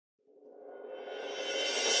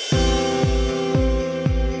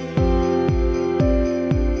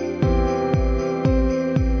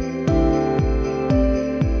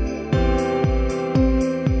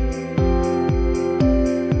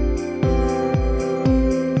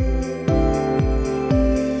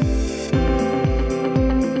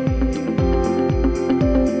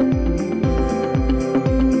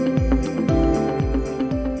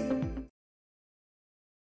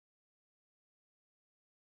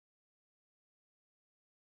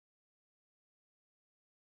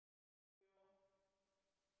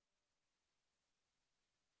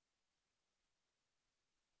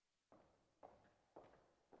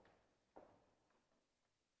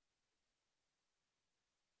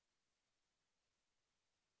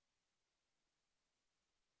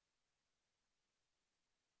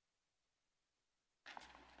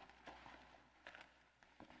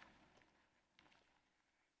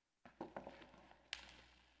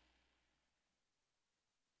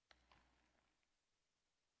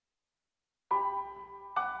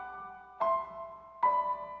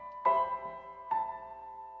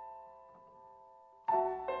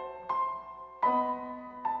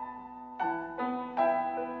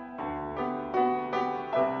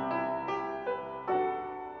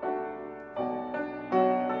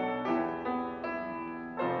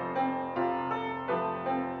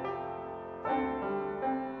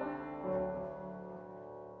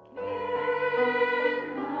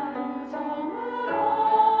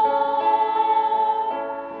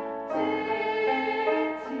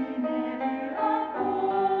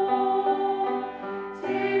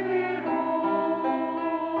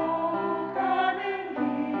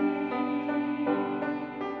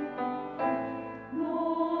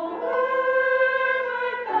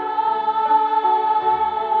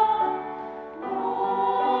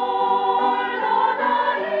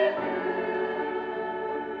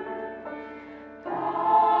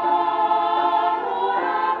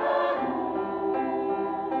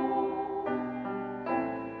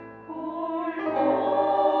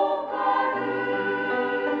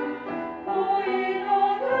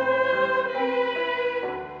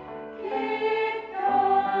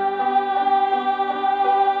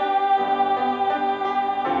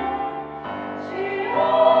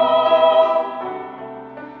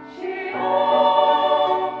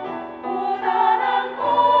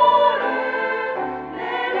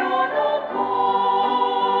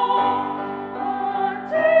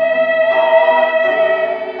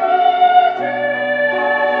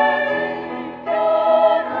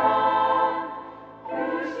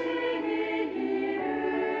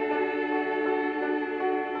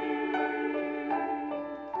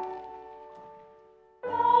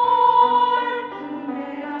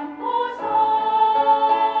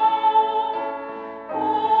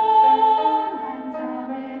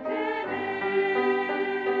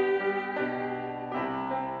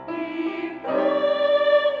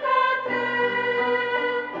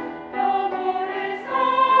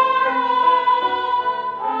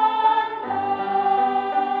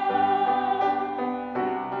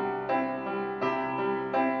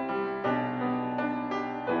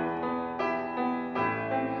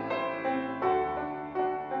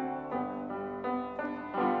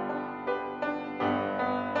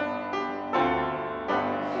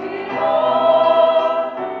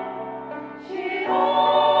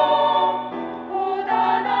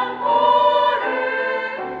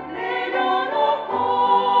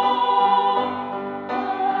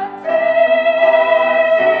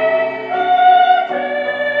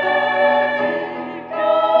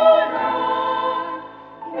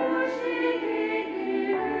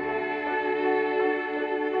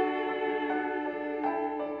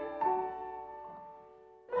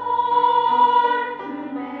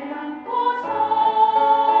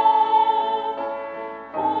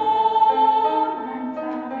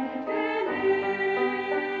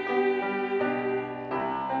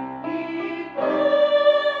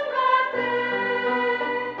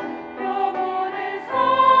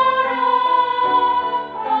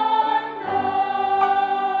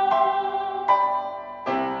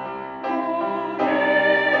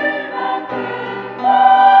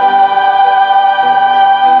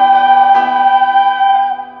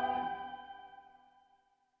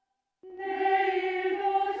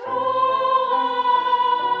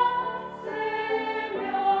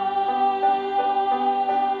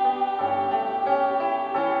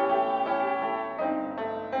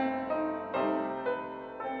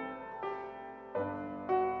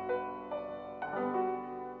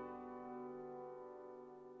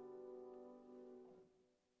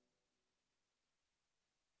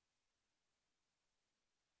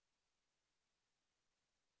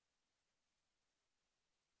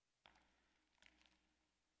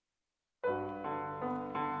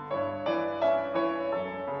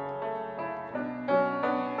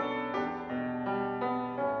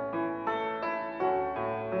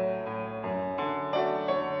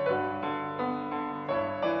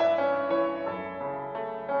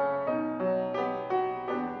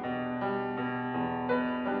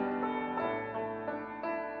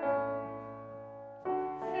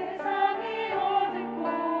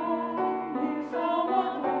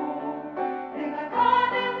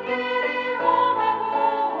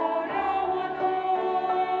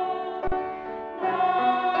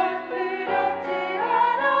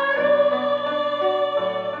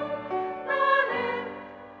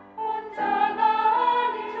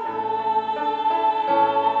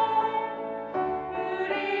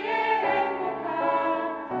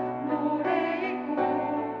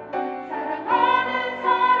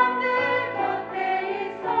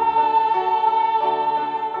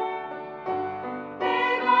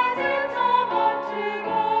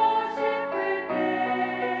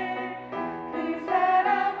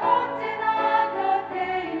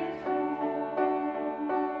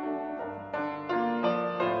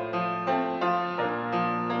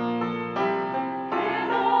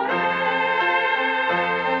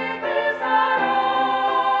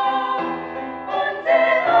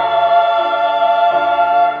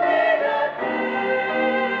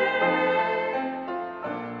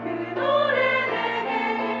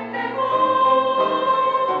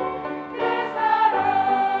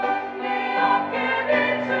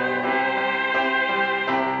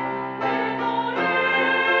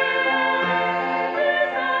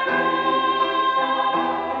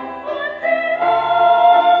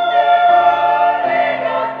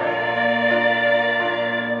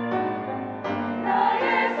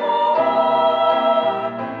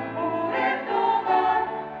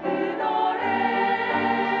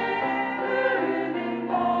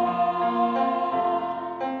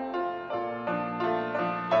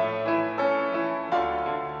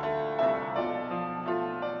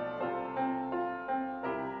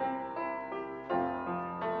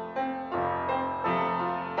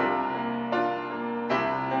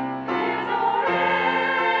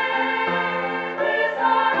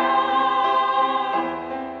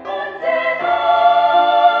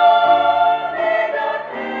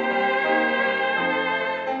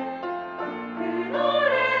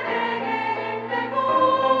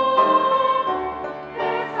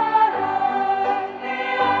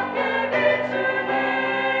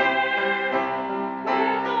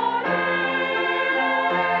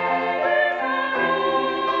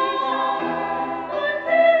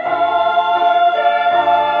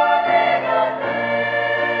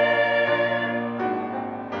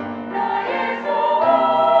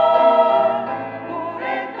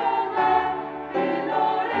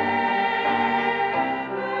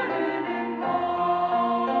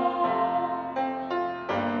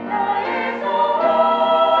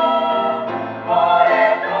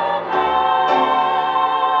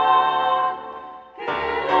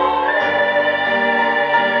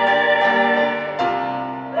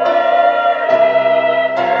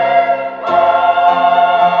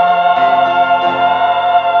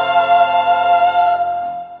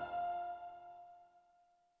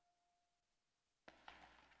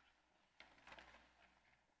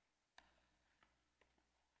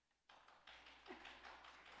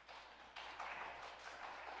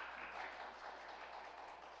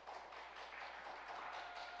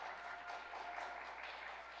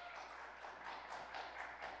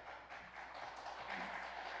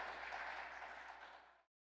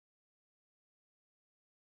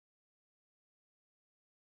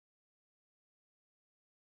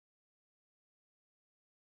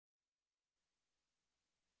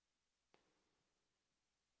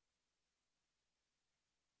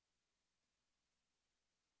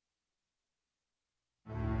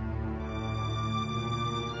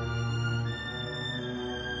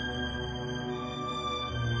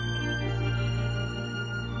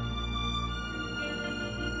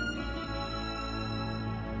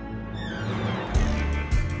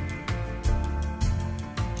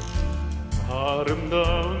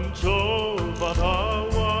아름다운 저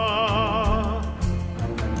바다와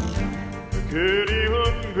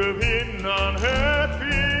그리운 그 빛난 햇빛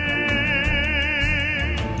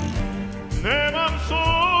내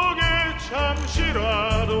맘속에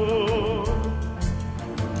잠시라도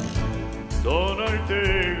떠날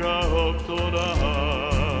데가 없도다.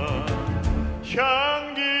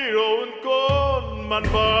 향기로운 꽃만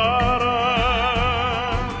바라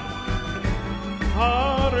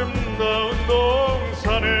아름다운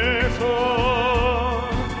동산에서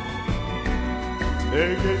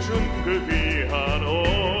내게 준 그 귀한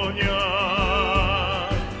언약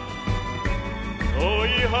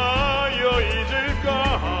너희하여 잊을까.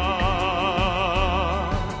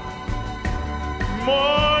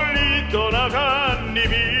 멀리 떠나간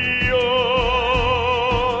님이여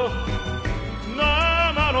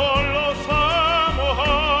나만 홀로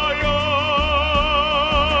사모하여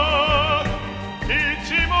잊지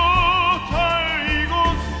못할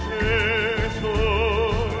이곳에서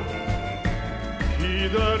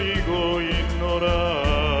기다리고 있노라.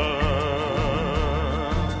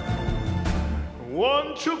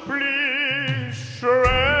 Won't you please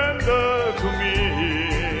surrender to me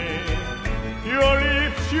your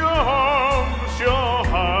lips, your arms, your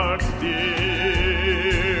heart,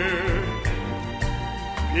 dear.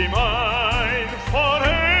 Be mine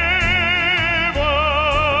forever.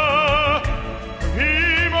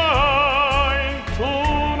 Be mine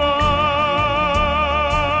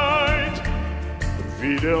tonight.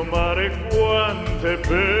 Video mare quante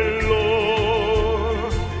bello.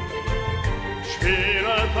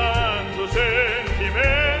 Spira tanto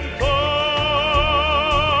sentimento.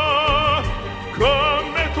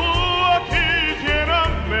 Come tu aquí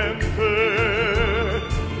fieramente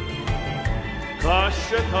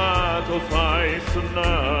cascetato fai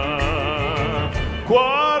sonnar.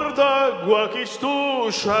 Guarda qua questo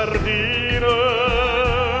giardino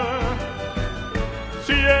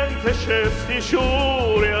siente questi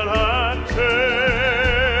fiori arance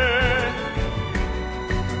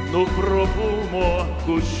no profumo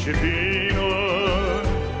cuscino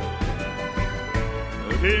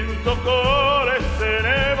vinto cuore se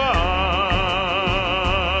ne va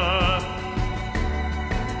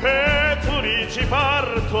e tu dici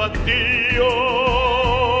parto addio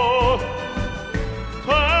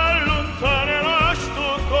t'allontanerai sto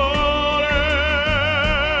cuore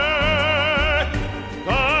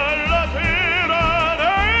dalla terra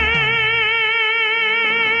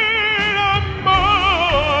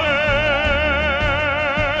dell'amore.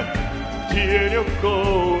 Tieni il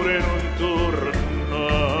cuore non torna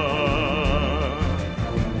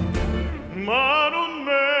ma non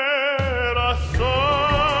me la sa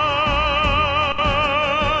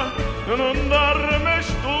non darme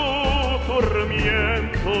sto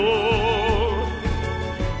tormento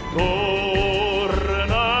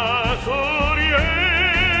torna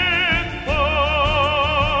sorriento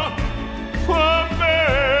fammi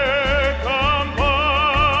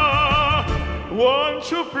campare. Won't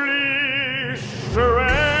you please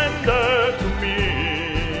surrender to me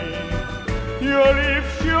your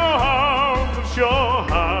lips, your arms, your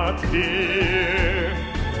heart, dear.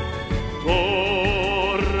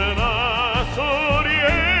 Torna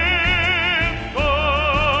sorriento,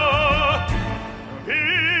 be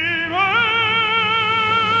mine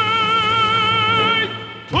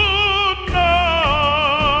tonight.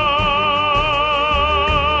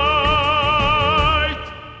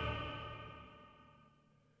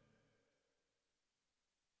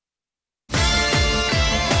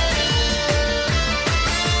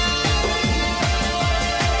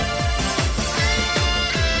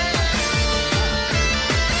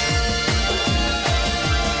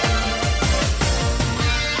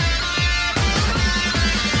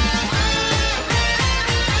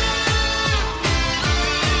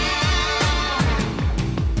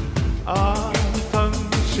 아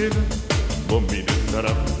당신은 못 믿는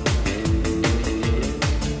사람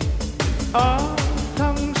아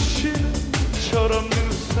당신은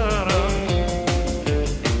철없는 사람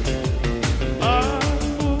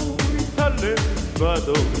아무리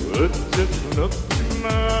달래봐도 어쩔 순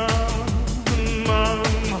없지만 마음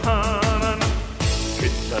하나는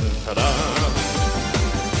괜찮은 사람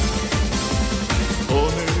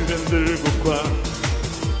오늘은 들고 가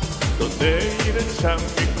또 내일은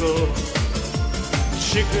잠기고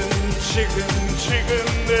지금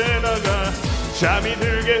내다가 잠이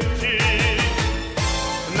들겠지.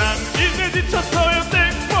 난 이제 지쳤어요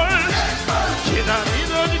땡벌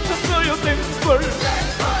기다리다 지쳤어요 땡벌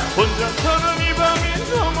혼자서는 이 밤이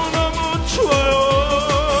너무너무 추워요.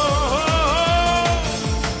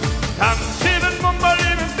 당신은 못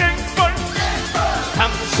말리는 땡벌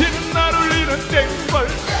당신은 날 울리는 땡벌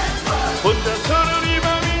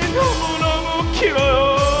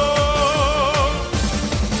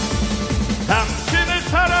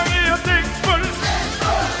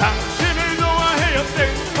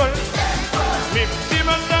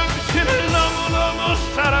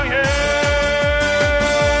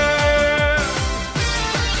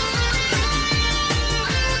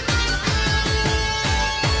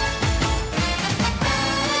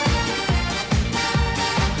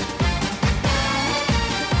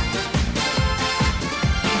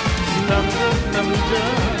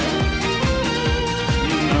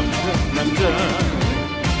남자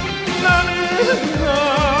나는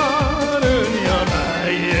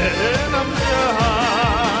연하의 남자.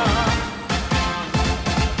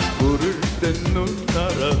 부를 땐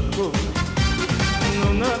누나라고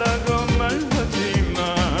말하지만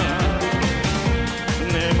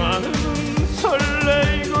내 마음은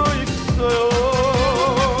설레이고 있어요.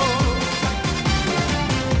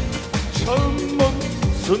 처음 본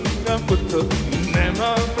순간부터 내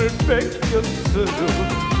마음을 뺏겼어요.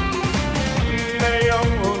 내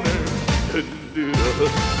영혼을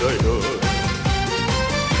흔들었어요.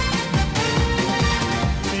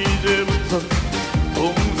 이제부터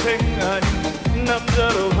동생 아닌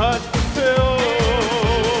남자로 봐주세요.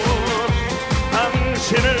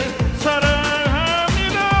 당신을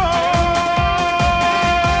사랑합니다.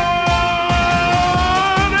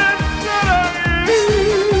 내 사랑을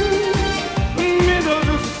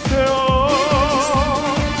믿어주세요.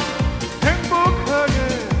 행복하게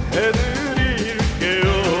해드릴게요.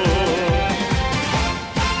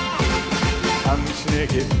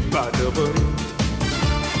 당신에게 빠져버린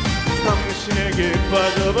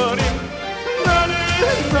나는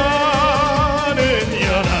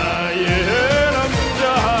연하의 남자.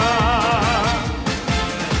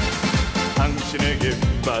 당신에게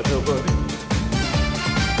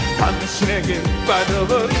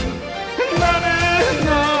빠져버린 나는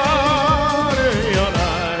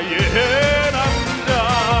연하의 남자.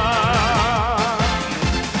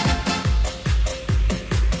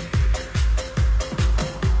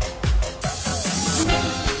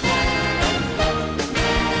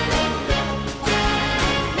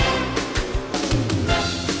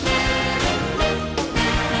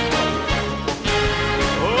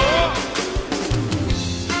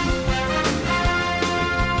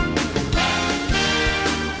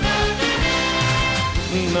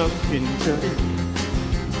 나 빈자리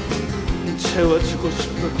채워주고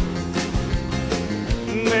싶어.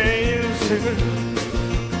 내 인생을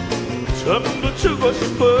전부 주고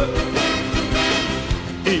싶어.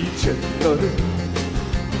 이제 너를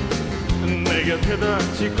내 곁에다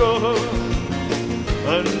지고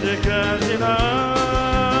언제까지나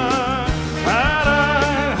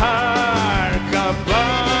사랑할까봐.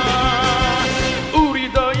 우리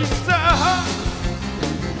더 이상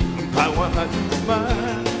방황하지마.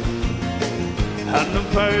 한눈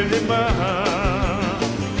팔지마.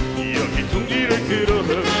 여기 둥지를 들어.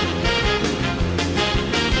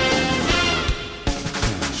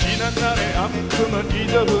 지난 날의 아픔은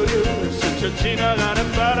잊어버려. 스쳐 지나가는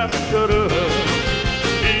바람처럼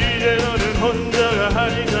이제 너는 혼자가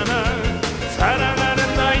아니잖아. 사랑하는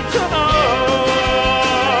나이처럼.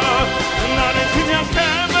 나는 그냥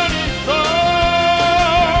가만히 있어.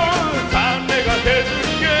 다 내가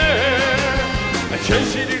해줄게.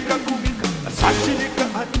 현실일까 꿈일까 사실일까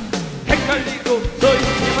아니 헷갈리고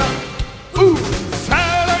써있지만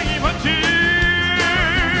사랑이 뭔지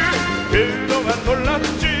그동안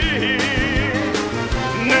몰랐지.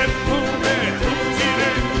 내 품에 둥지를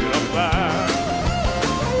들어봐.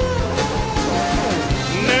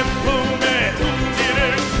 내 품에 둥지를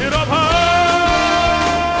들어봐.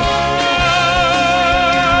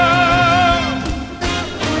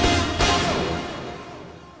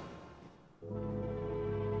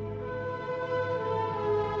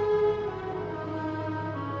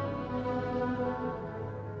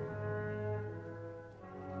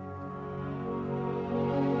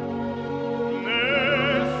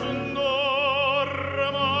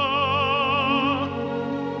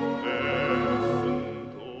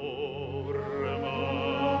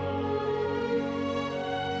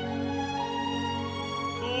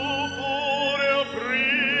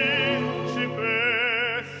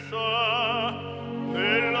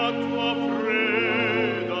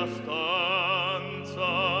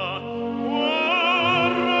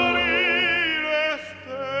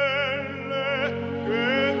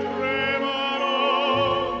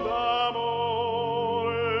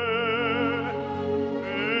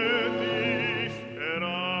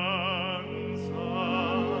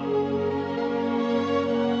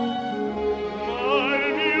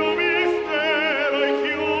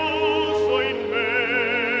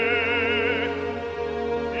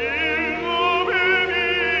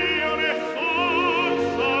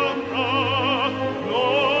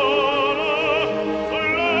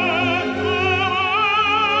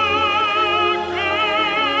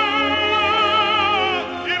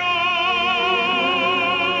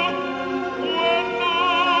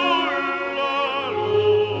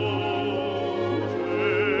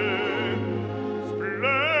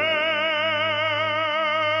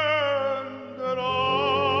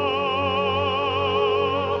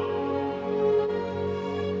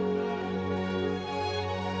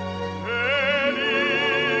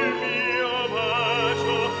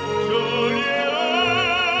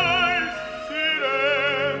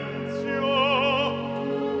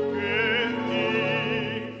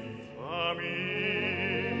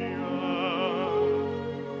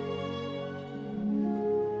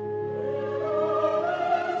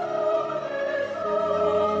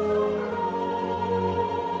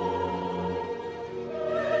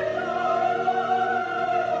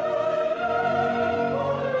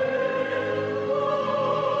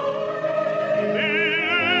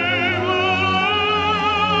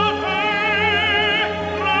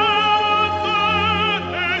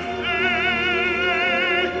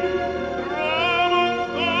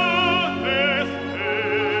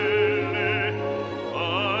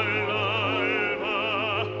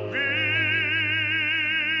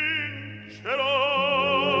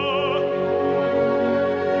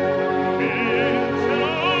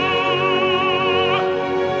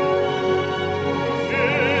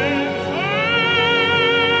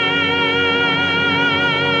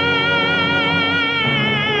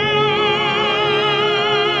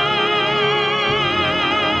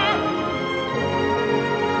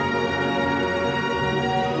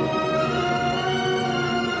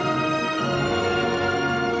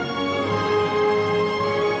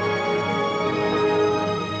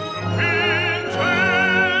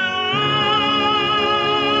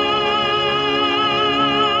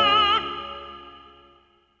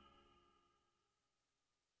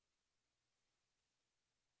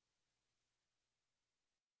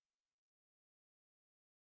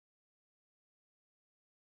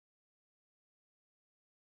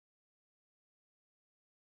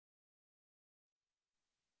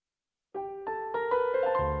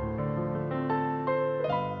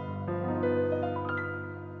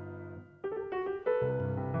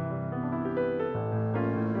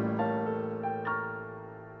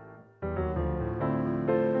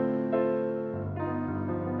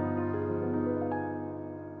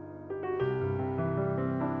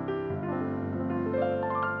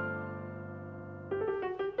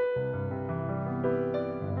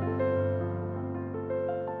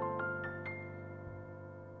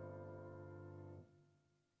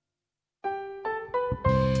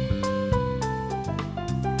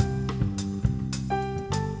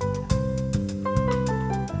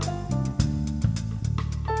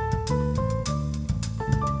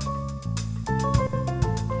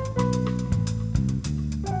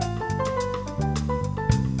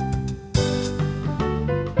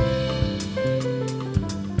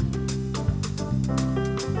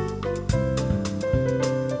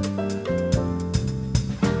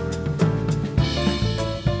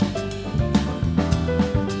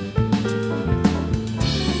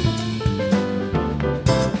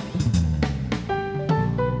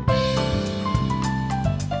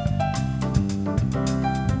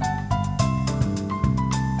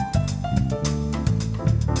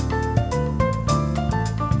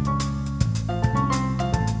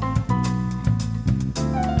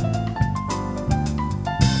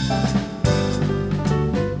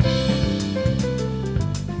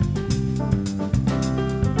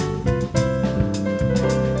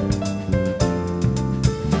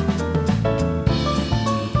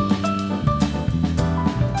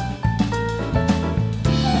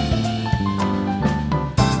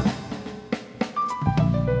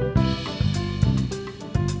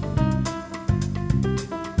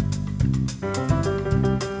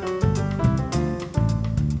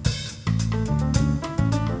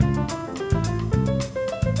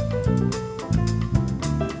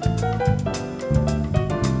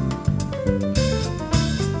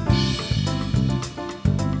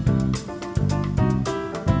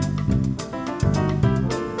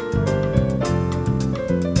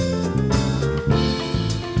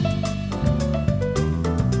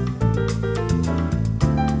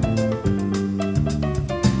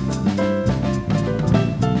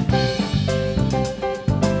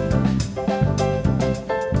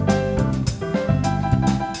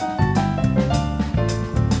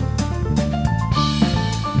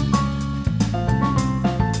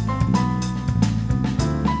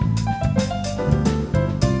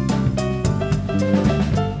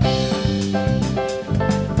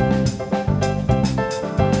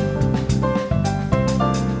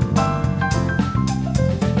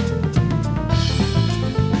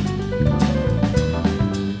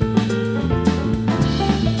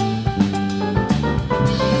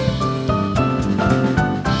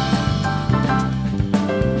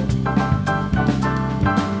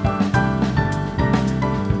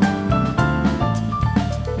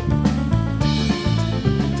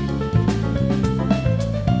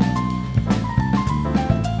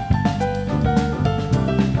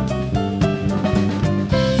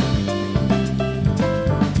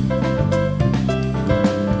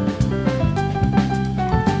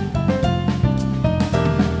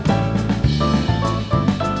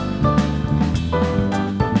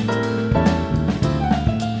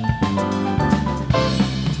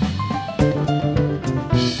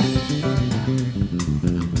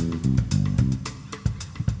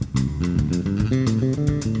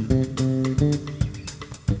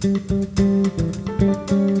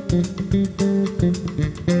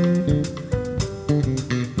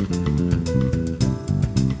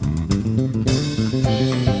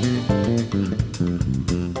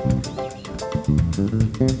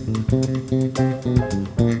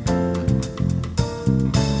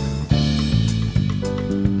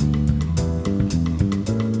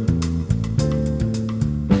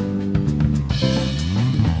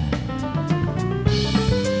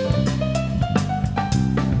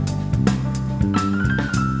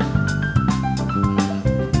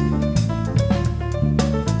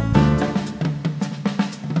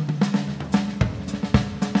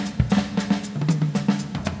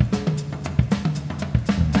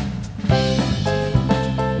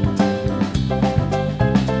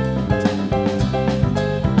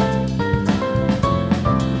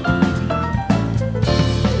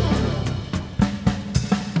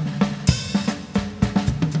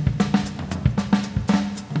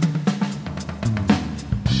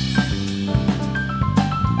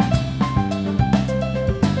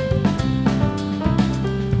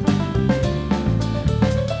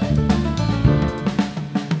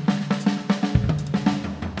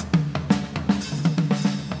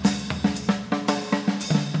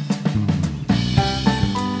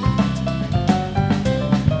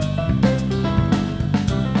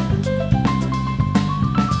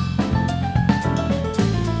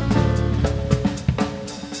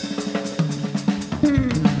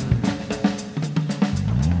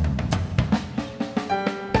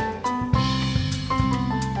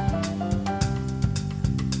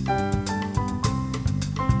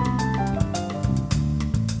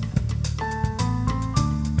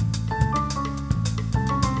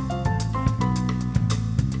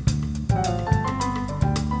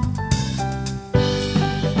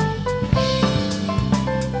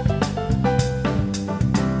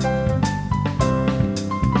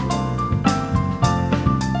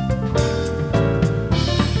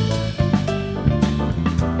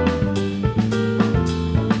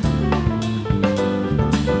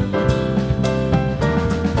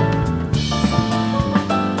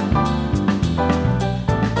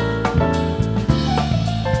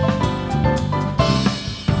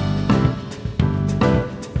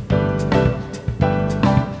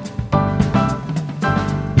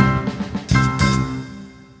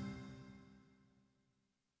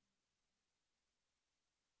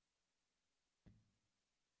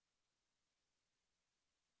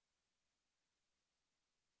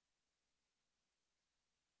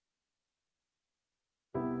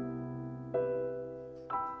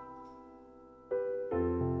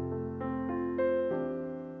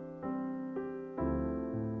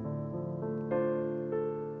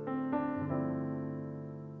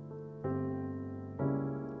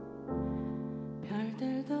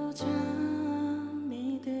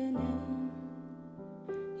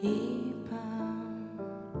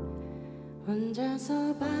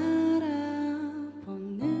 혼자서 바라보는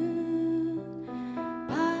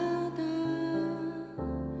바다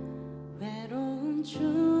외로운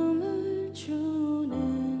춤을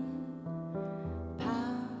추는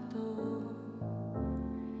파도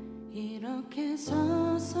이렇게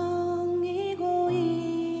서성이고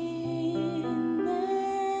있네.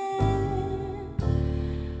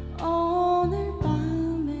 오늘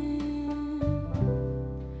밤에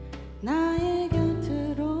나의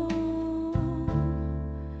곁으로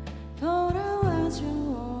돌아와줘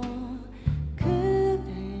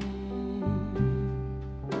그대.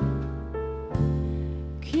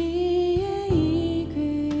 귀에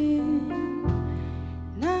익은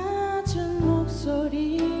낮은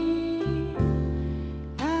목소리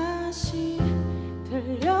다시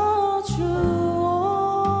들려주오.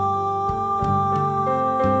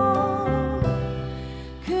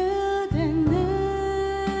 그대는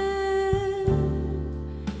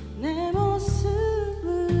내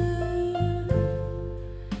모습을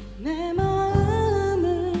내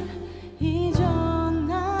마음을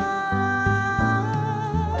잊었나.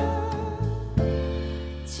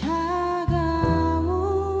 차가운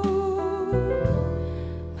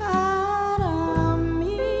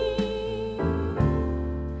바람이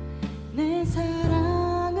내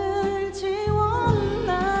사랑을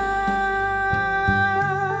지웠나.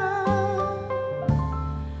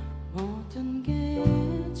 모든 게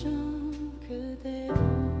예전 그대로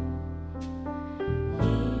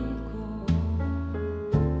이고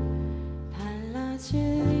달라질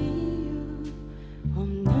이유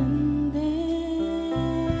없는데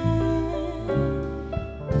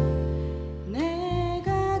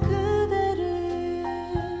내가 그대를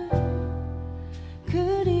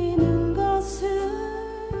그리는 것은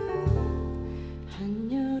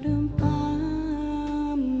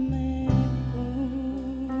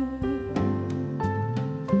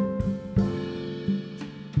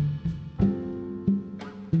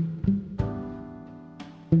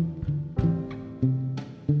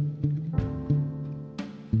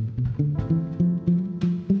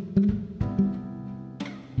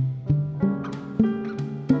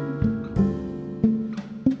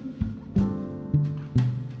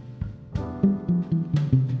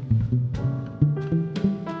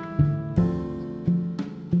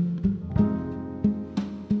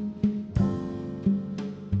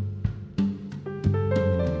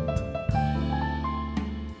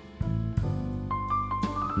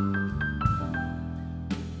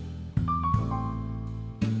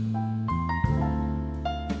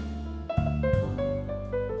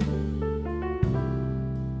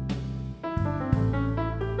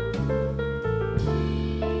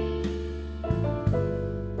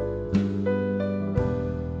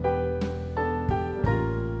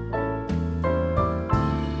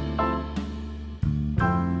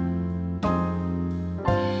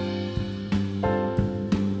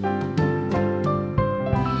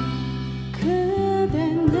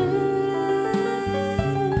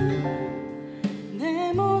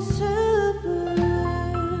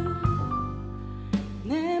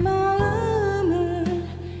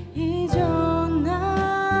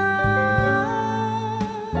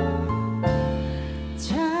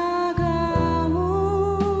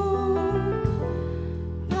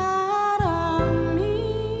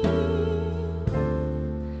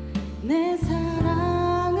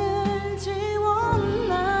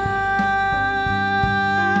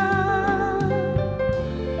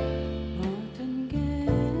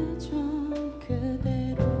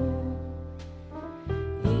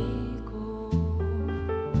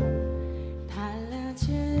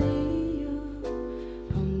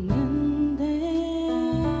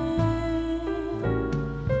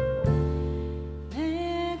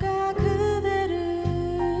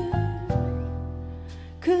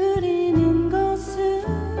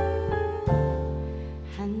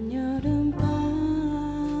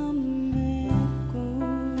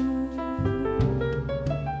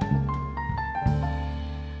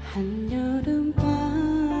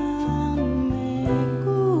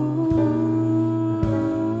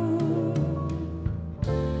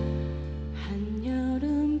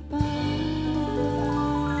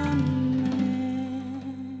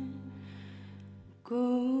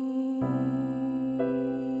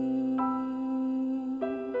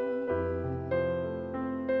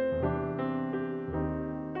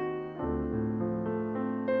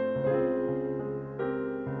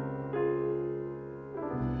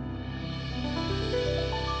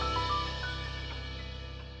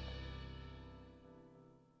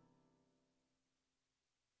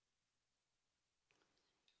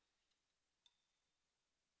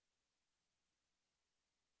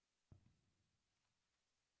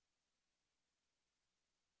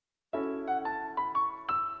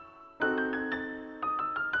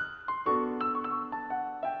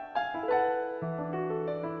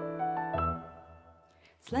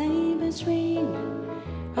sleigh bells ring.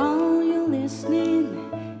 Are you listening?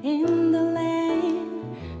 In the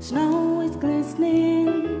lane, snow is glistening.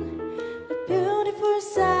 A beautiful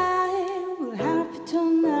sight will happen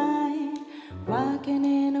tonight. Walking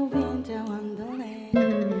in a winter wonderland.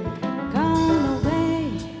 Gone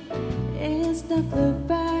away is the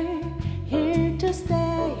bluebird. Here to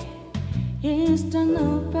stay is the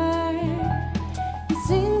new bird. He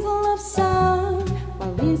sings a love song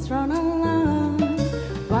while we run along.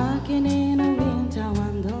 Walking in a winter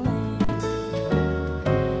wonderland.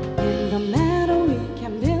 In the meadow we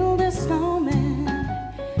can build a snowman.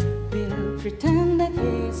 We'll pretend that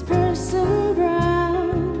he's person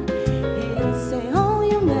brown. He'll say, oh,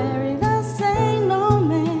 you married, I'll say no,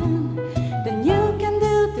 man. Then you can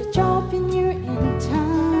do the job when you're in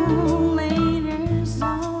town. Later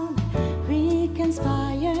on we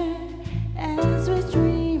conspire as we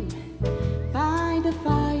dream by the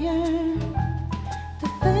fire. The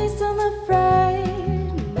face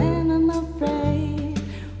unafraid, man unafraid,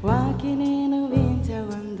 walking in a winter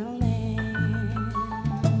wonderland.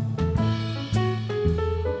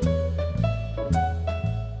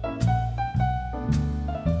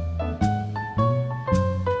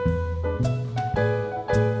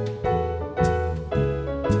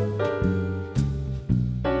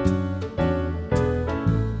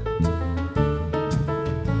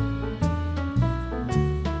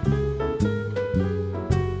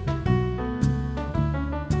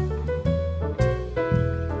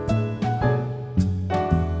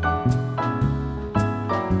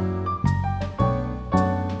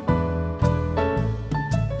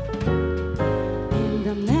 In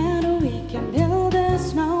the meadow we can build a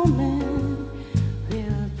snowman.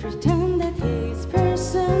 We'll pretend that he's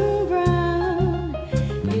person brown.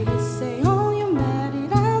 He'll say, oh, you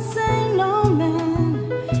married, I'll say no, man.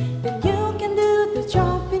 Then you can do the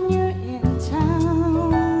job when you're in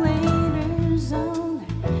town. Later on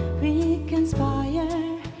we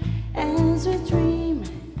conspire as we dream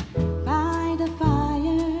by the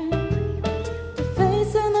fire. The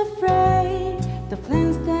face unafraid, the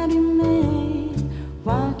plans that he made,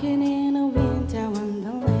 walking in a winter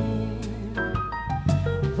wonderland.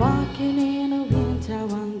 Walking in a winter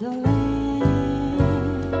wonderland.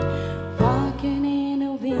 Walking in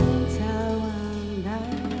a winter wonderland.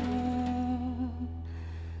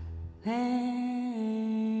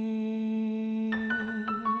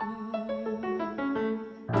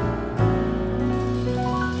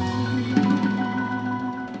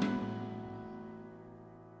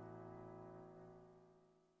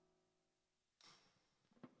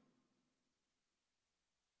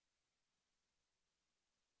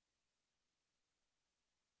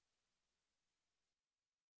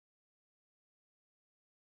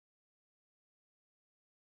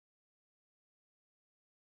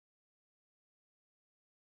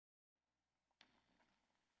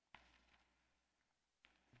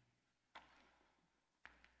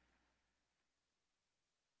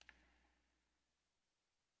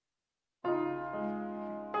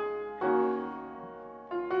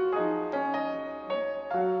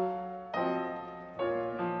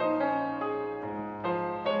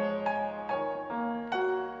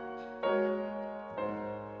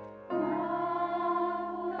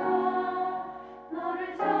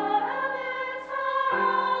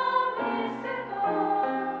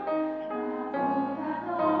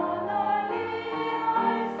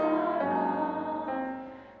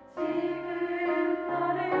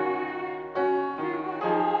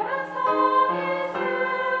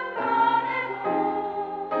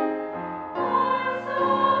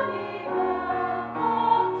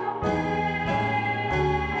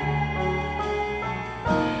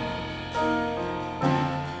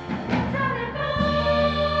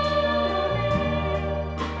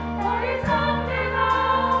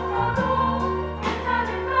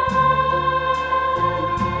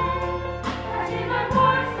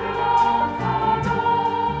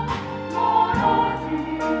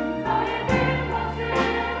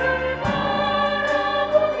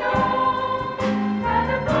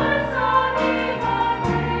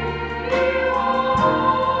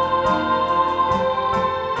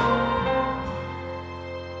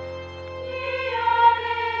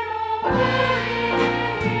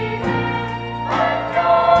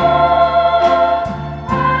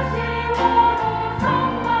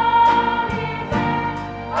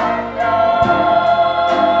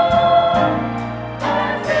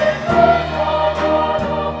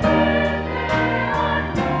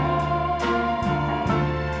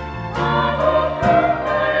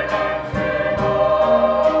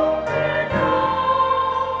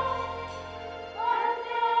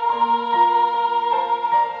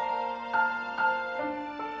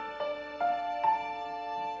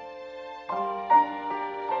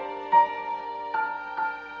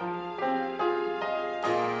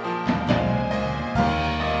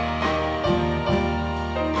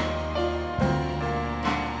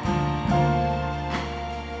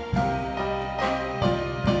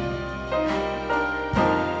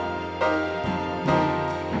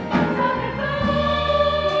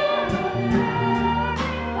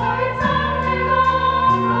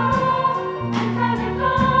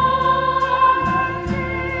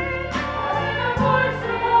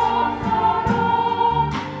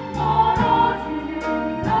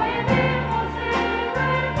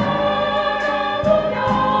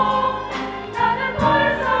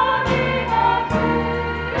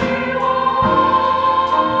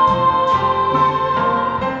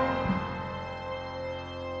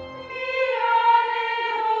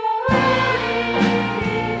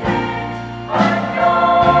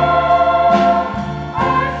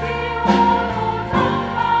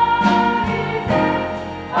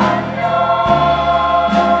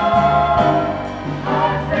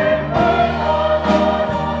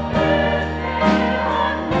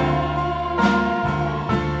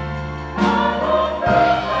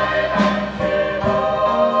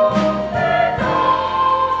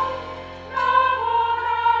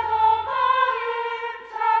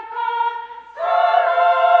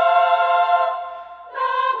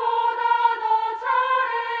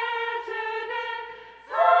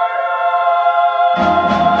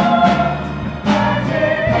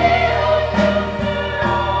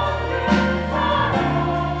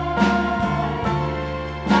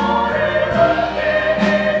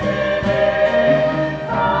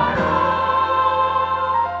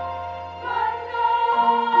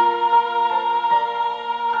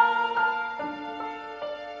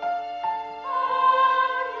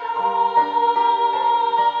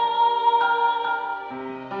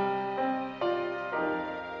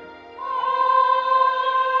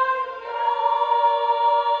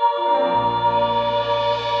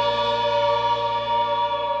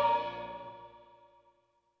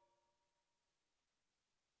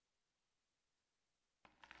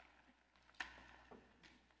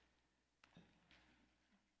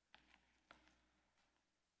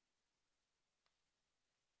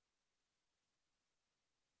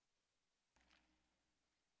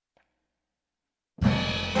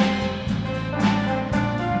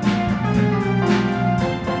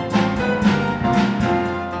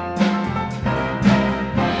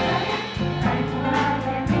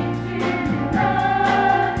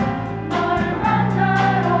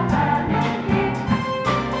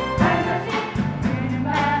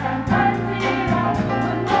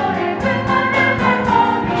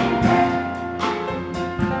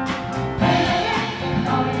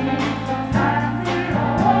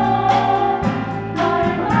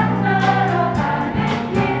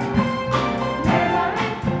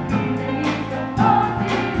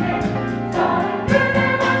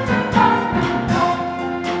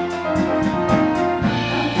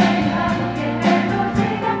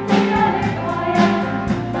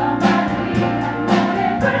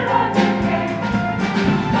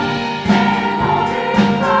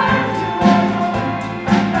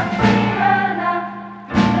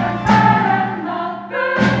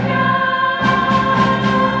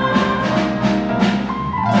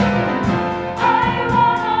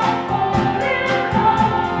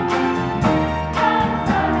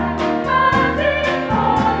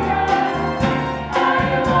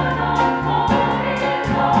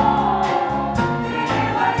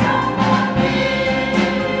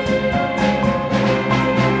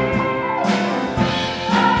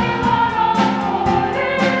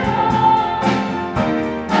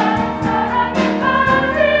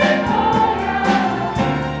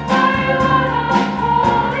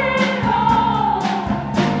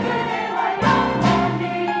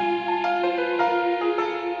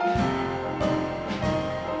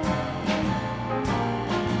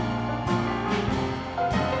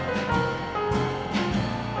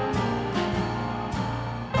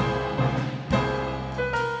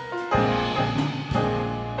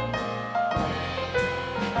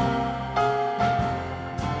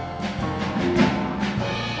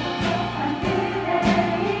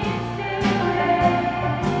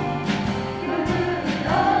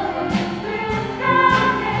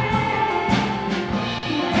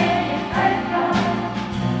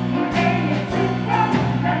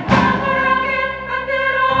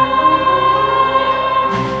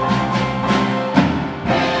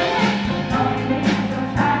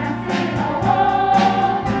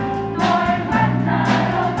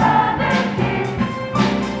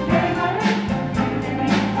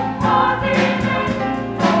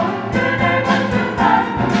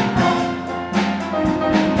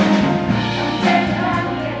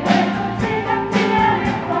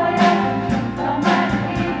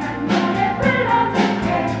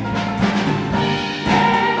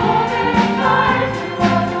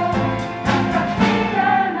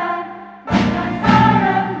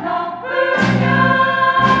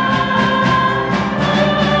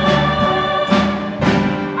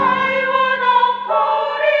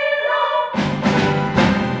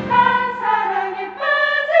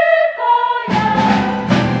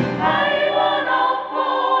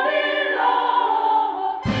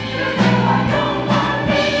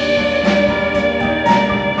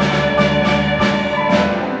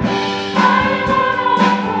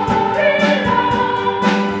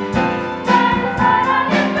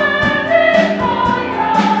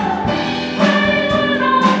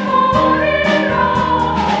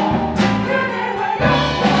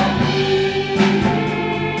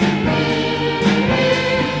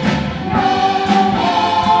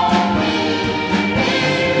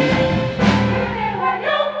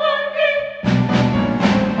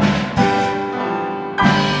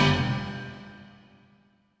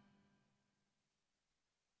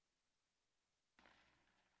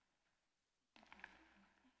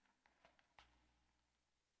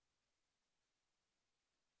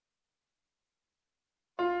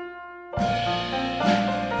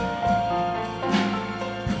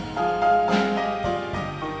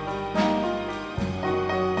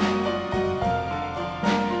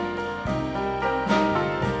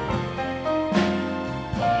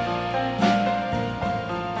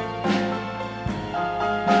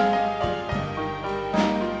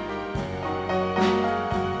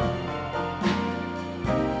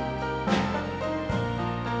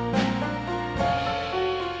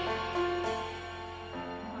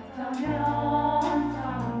 명